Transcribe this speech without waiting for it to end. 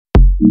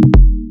Hey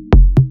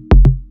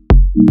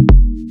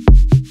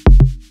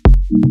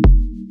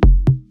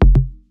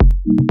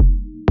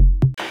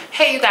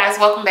you guys,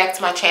 welcome back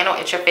to my channel.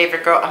 It's your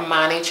favorite girl,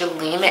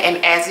 IMANIJELENA,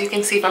 and as you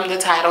can see from the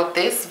title,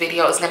 this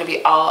video is going to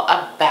be all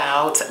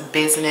about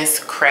business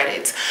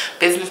credit.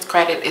 Business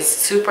credit is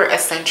super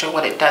essential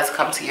when it does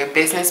come to your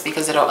business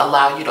because it'll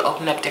allow you to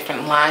open up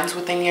different lines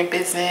within your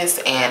business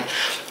and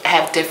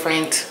have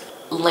different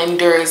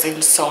lenders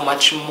and so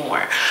much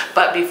more.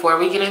 But before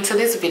we get into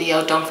this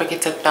video, don't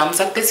forget to thumbs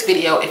up this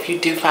video if you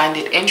do find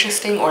it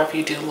interesting or if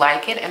you do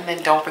like it, and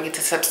then don't forget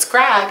to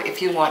subscribe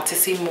if you want to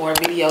see more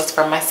videos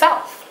from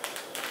myself.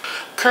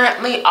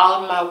 Currently,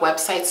 all of my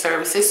website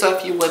services, so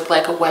if you would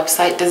like a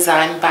website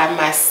designed by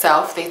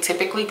myself, they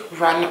typically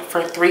run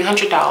for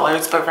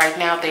 $300, but right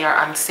now they are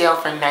on sale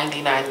for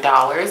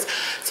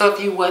 $99. So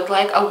if you would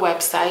like a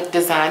website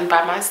designed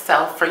by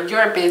myself for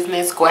your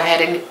business, go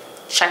ahead and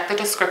check the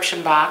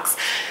description box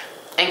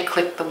and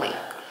click the link.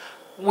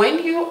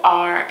 When you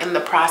are in the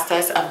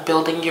process of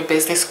building your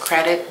business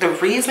credit, the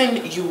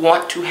reason you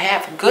want to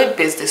have good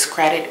business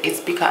credit is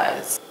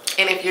because,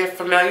 and if you're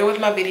familiar with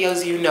my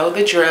videos, you know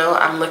the drill.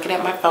 I'm looking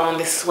at my phone.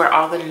 This is where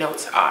all the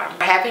notes are.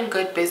 Having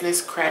good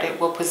business credit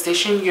will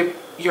position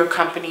your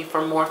company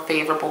for more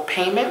favorable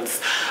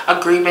payments,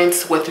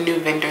 agreements with new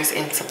vendors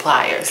and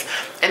suppliers.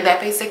 And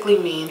that basically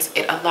means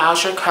it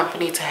allows your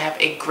company to have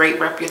a great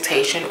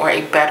reputation or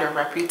a better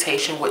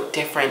reputation with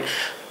different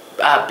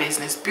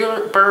business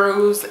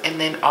bureaus and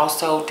then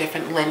also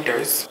different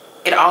lenders.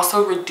 It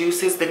also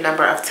reduces the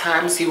number of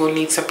times you will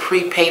need to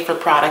prepay for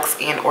products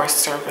and or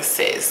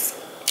services.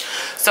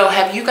 So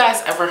have you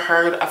guys ever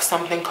heard of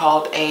something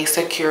called a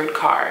secured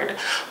card?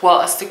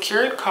 Well, a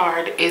secured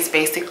card is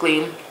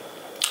basically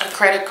a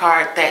credit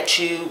card that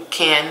you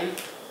can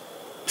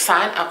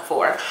sign up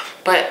for,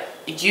 but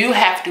you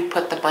have to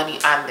put the money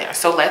on there.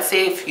 So let's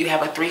say if you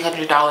have a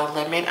 $300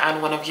 limit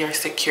on one of your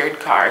secured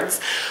cards,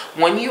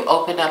 when you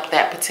open up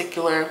that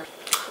particular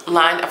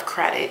line of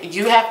credit,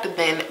 you have to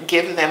then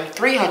give them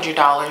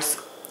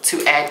 $300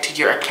 to add to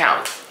your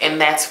account, and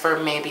that's for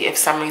maybe if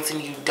some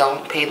reason you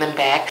don't pay them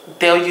back,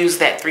 they'll use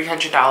that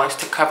 $300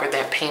 to cover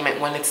that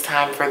payment when it's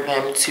time for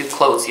them to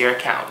close your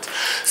account.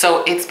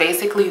 So it's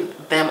basically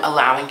them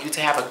allowing you to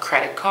have a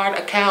credit card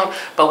account,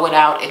 but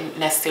without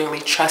necessarily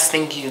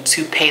trusting you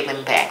to pay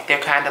them back.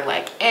 They're kind of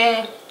like,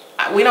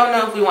 we don't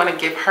know if we want to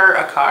give her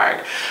a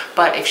card,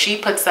 but if she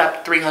puts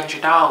up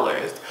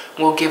 $300,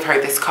 we'll give her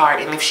this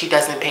card, and if she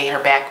doesn't pay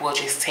her back, we'll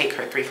just take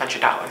her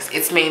 $300.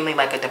 It's mainly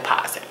like a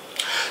deposit.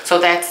 So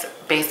that's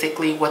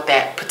basically what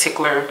that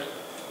particular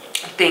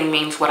thing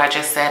means, what I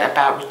just said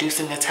about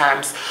reducing the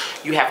times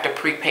you have to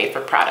prepay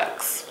for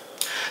products.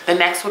 The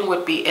next one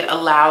would be it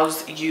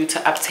allows you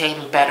to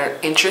obtain better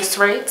interest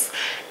rates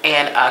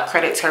and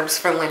credit terms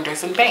for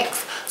lenders and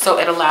banks. So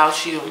it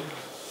allows you,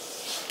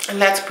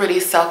 and that's pretty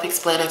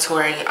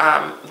self-explanatory,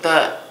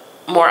 the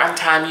more on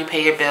time you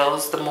pay your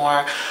bills, the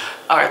more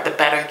or the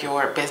better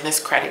your business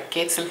credit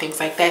gets and things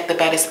like that,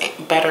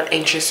 the better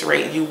interest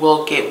rate you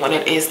will get when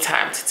it is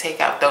time to take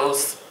out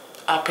those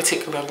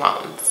particular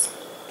loans.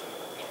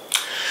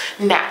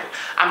 Now,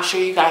 I'm sure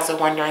you guys are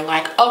wondering,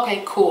 like,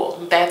 okay,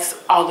 cool,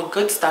 that's all the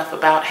good stuff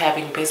about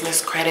having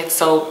business credit,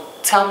 so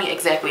tell me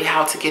exactly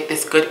how to get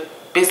this good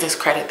business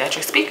credit that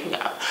you're speaking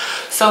of.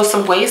 So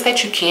some ways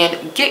that you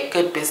can get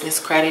good business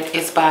credit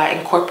is by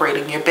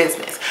incorporating your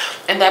business,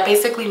 and that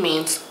basically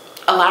means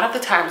a lot of the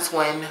times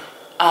when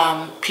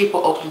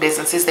people open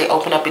businesses, they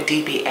open up a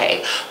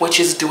DBA, which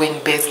is doing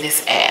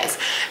business as.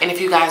 And if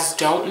you guys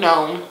don't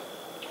know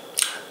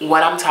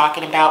what I'm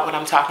talking about when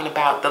I'm talking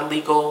about the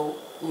legal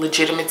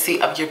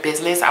legitimacy of your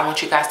business, I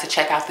want you guys to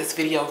check out this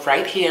video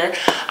right here.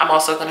 I'm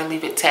also going to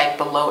leave it tagged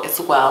below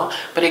as well,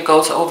 but it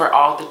goes over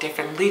all the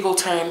different legal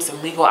terms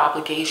and legal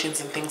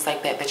obligations and things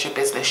like that that your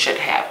business should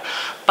have.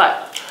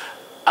 But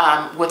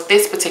with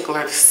this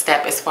particular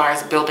step, as far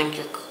as building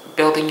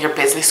your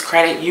business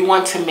credit, you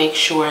want to make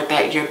sure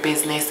that your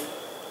business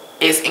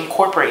is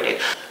incorporated.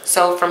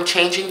 So from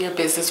changing your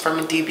business from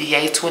a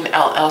DBA to an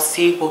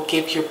LLC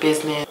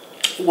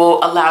will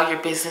allow your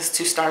business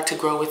to start to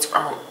grow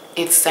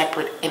its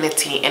separate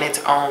entity and its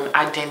own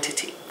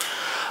identity.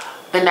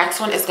 The next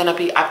one is going to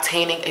be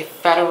obtaining a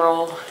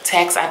federal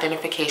tax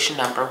identification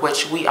number,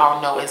 which we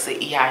all know is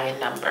the EIN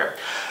number.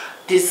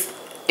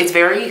 It's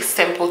very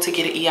simple to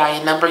get an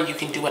EIN number. You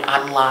can do it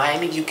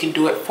online. You can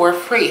do it for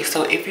free.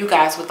 So if you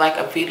guys would like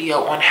a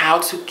video on how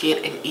to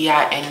get an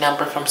EIN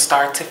number from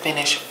start to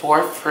finish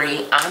for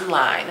free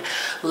online,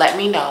 let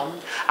me know.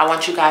 I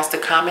want you guys to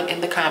comment in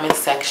the comment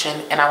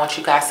section, and I want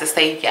you guys to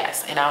say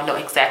yes, and I'll know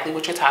exactly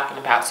what you're talking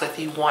about. So if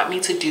you want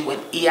me to do an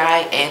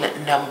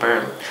EIN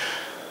number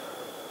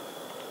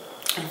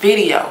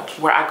video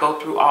where I go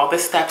through all the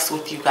steps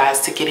with you guys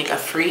to getting a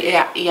free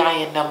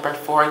EIN number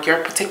for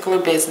your particular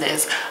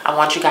business, I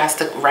want you guys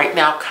to right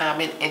now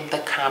comment in the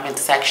comment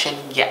section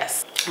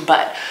yes.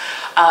 But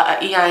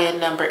an EIN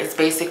number is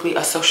basically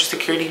a social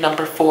security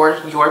number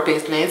for your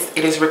business.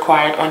 It is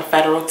required on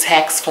federal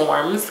tax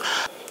forms,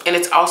 and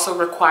it's also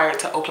required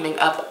to opening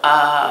up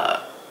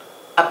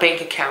a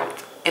bank account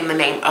in the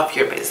name of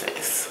your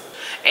business.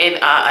 And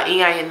an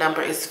EIN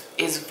number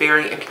is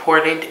very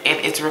important,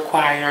 and it's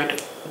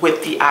required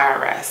with the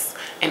IRS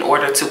in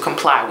order to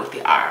comply with the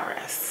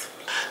IRS.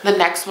 The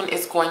next one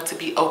is going to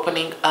be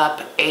opening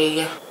up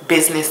a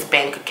business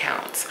bank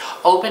account.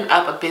 Open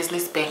up a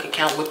business bank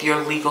account with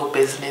your legal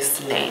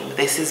business name.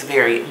 This is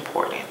very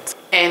important.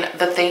 And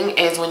the thing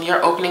is, when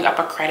you're opening up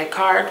a credit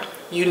card,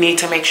 you need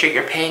to make sure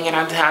you're paying it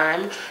on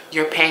time.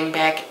 You're paying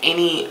back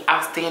any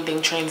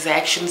outstanding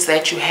transactions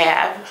that you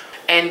have.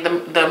 And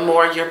the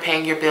more you're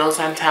paying your bills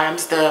on time,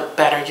 the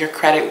better your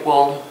credit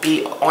will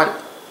be on.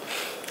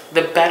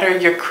 The better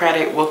your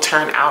credit will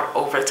turn out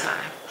over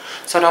time.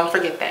 So don't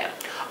forget that.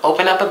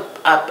 Open up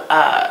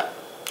a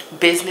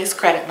business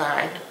credit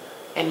line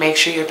and make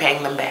sure you're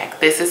paying them back.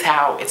 This is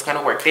how it's going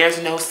to work.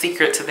 There's no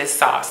secret to this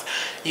sauce.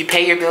 You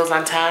pay your bills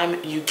on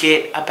time, you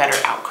get a better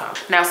outcome.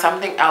 Now,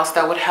 something else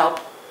that would help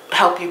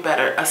you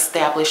better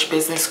establish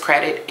business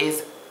credit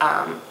is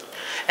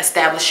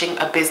establishing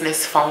a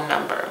business phone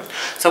number.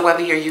 So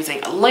whether you're using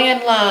a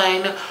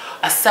landline,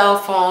 a cell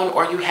phone,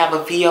 or you have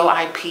a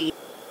VoIP,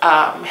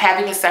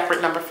 having a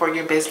separate number for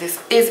your business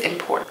is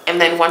important.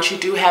 And then once you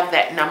do have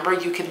that number,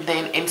 you can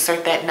then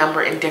insert that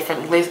number in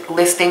different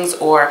listings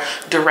or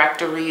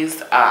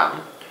directories,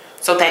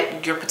 so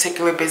that your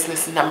particular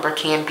business number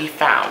can be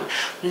found.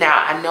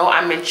 Now, I know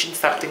I mentioned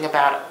something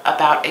about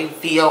a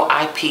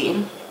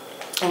VoIP.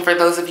 And for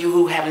those of you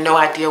who have no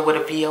idea what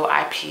a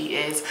VoIP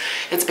is,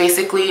 it's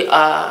basically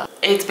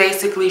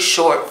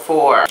short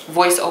for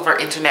Voice over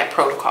Internet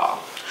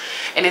Protocol.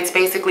 And it's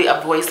basically a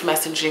voice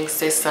messaging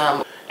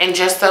system. And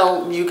just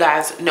so you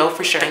guys know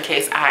for sure, in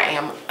case I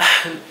am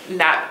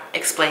not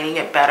explaining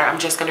it better, I'm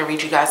just going to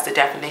read you guys the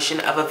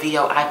definition of a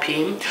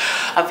VoIP.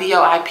 A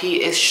VoIP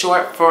is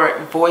short for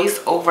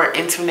Voice over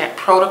Internet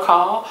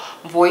Protocol.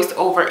 Voice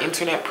over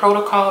Internet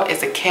Protocol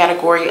is a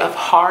category of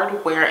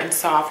hardware and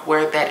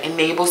software that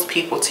enables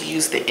people to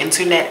use the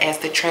internet as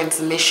the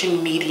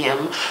transmission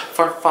medium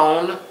for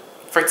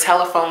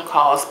telephone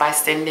calls by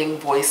sending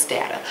voice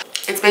data.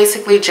 It's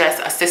basically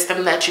just a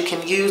system that you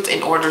can use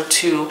in order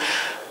to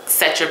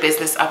set your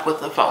business up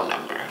with a phone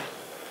number.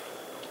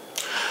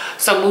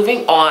 So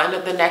moving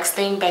on, the next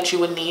thing that you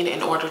would need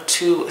in order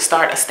to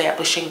start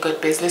establishing good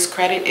business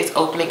credit is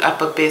opening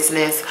up a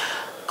business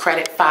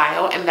credit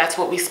file. And that's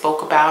what we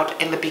spoke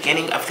about in the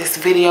beginning of this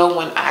video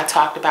when I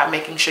talked about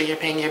making sure you're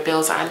paying your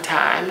bills on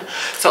time.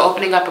 So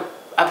opening up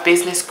a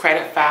business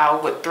credit file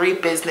with 3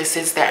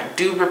 businesses that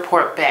do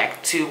report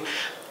back to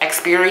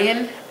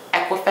Experian,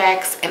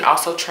 Equifax, and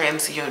also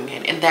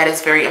TransUnion. And that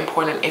is very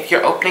important. If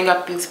you're opening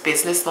up these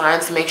business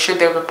lines, make sure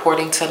they're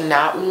reporting to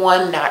not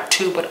 1, not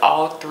 2, but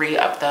all 3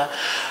 of the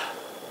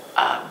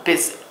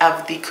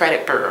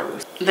credit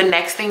bureaus. The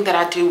next thing that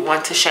I do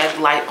want to shed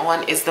light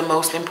on is the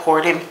most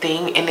important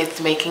thing, and it's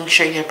making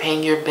sure you're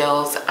paying your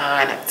bills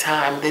on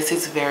time. This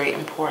is very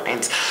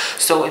important.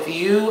 So if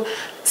you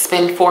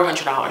spend $400,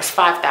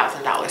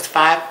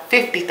 $5,000,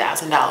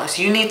 $50,000,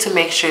 you need to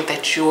make sure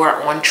that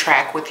you're on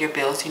track with your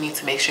bills. You need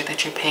to make sure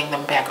that you're paying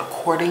them back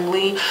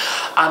accordingly.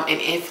 And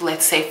if,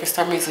 let's say, for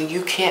some reason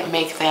you can't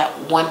make that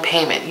one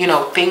payment, you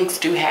know, things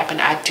do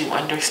happen, I do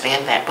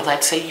understand that, but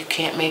let's say you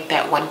can't make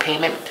that one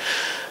payment,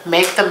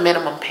 make the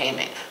minimum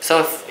payment.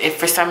 So if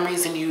for some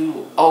reason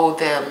you owe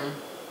them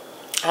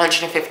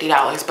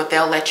 $150, but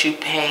they'll let you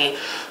pay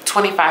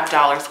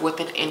 $25 with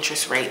an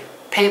interest rate,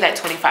 pay that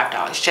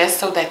 $25 just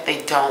so that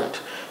they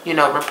don't, you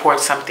know, report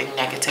something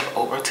negative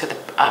over to the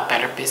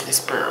Better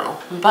Business Bureau.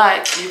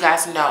 But you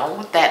guys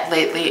know that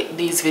lately,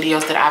 these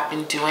videos that I've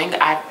been doing,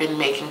 I've been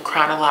making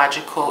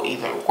chronological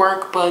either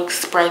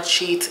workbooks,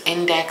 spreadsheets,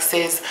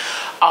 indexes,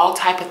 all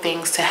type of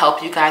things to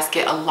help you guys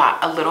get a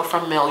little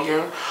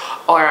familiar,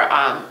 or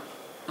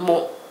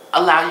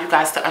allow you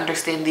guys to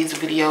understand these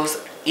videos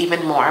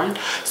even more.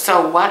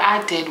 So what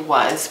I did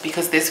was,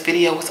 because this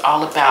video was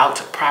all about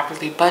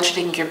properly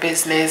budgeting your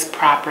business,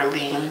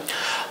 properly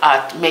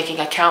making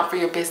account for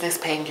your business,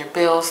 paying your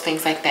bills,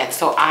 things like that.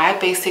 So I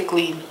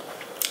basically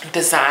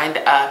designed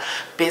a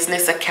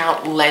business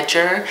account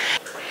ledger.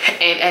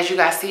 And as you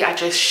guys see, I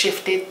just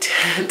shifted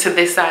to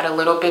this side a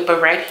little bit,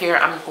 but right here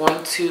I'm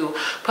going to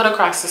put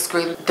across the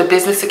screen the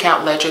business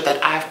account ledger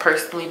that I've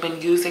personally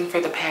been using for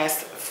the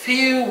past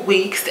few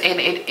weeks, and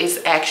it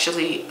is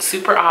actually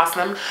super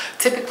awesome.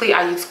 Typically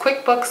I use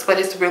QuickBooks, but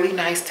it's really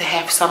nice to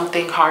have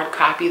something hard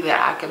copy that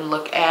I can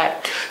look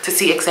at to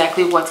see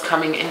exactly what's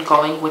coming and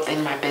going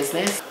within my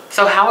business.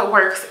 So how it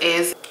works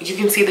is you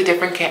can see the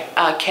different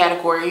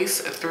categories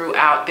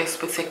throughout this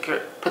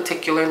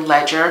particular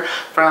ledger,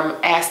 from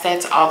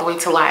assets all the way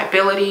to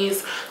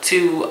liabilities,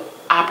 to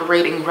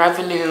operating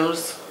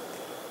revenues,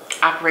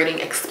 operating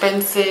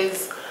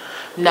expenses,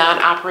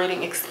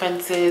 non-operating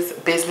expenses,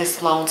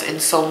 business loans,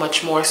 and so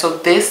much more. So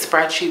this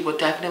spreadsheet will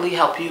definitely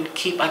help you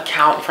keep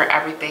account for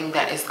everything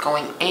that is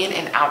going in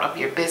and out of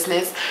your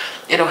business.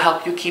 It'll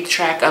help you keep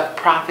track of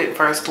profit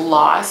versus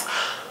loss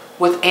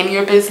within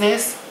your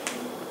business.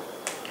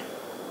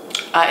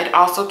 It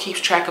also keeps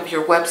track of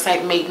your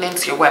website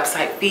maintenance, your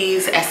website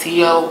fees,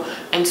 SEO,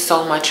 and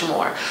so much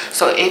more.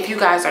 So if you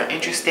guys are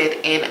interested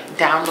in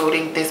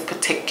downloading this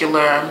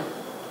particular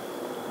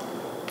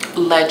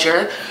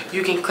ledger,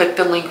 you can click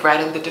the link right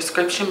in the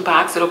description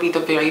box. It'll be the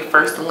very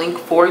first link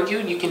for you.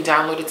 You can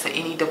download it to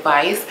any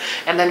device,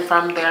 and then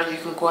from there you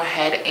can go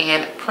ahead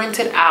and print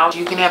it out.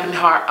 You can have a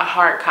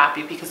hard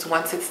copy, because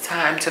once it's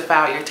time to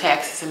file your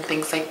taxes and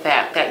things like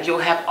that you'll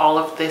have all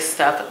of this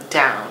stuff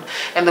down.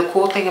 And the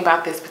cool thing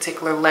about this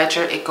particular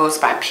ledger, it goes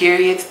by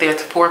periods.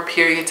 There's 4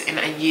 periods in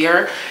a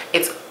year.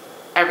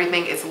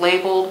 Everything is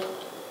labeled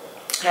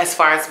as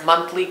far as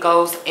monthly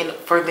goes, and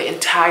for the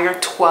entire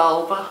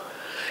 12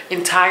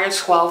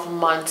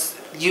 months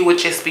you would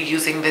just be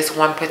using this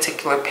one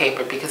particular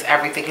paper, because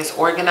everything is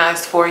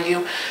organized for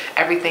you.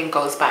 Everything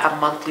goes by a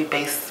monthly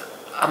base.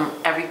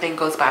 Everything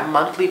goes by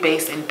monthly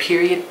base and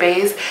period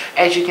base.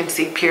 As you can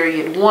see,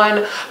 period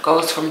 1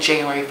 goes from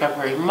January,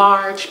 February,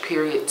 March.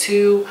 Period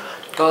 2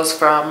 goes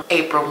from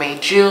April, May,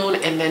 June,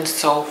 and then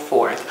so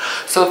forth.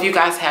 So if you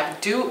guys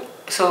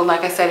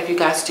like I said, if you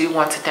guys do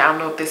want to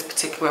download this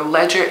particular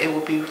ledger, it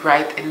will be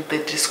right in the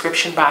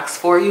description box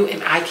for you,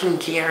 and I can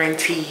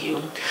guarantee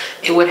you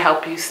it would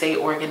help you stay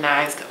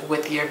organized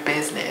with your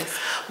business.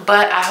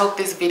 But I hope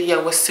this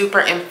video was super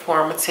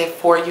informative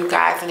for you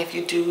guys, and if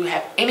you do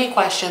have any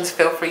questions,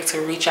 feel free to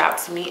reach out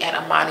to me at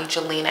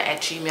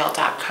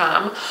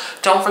imanijelena@gmail.com.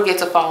 Don't forget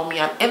to follow me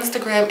on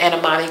Instagram at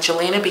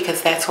IMANIJELENA,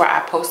 because that's where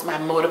I post my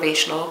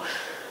motivational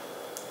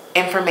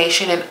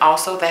information, and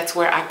also that's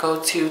where I go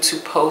to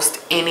post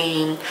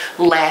any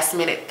last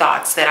minute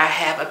thoughts that I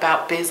have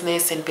about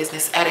business and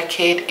business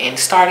etiquette and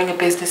starting a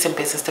business and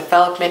business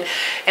development.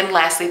 And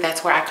lastly,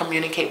 that's where I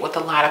communicate with a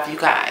lot of you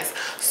guys.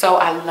 So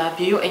I love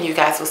you, and you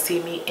guys will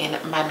see me in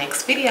my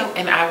next video,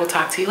 and I will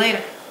talk to you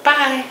later.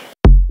 Bye.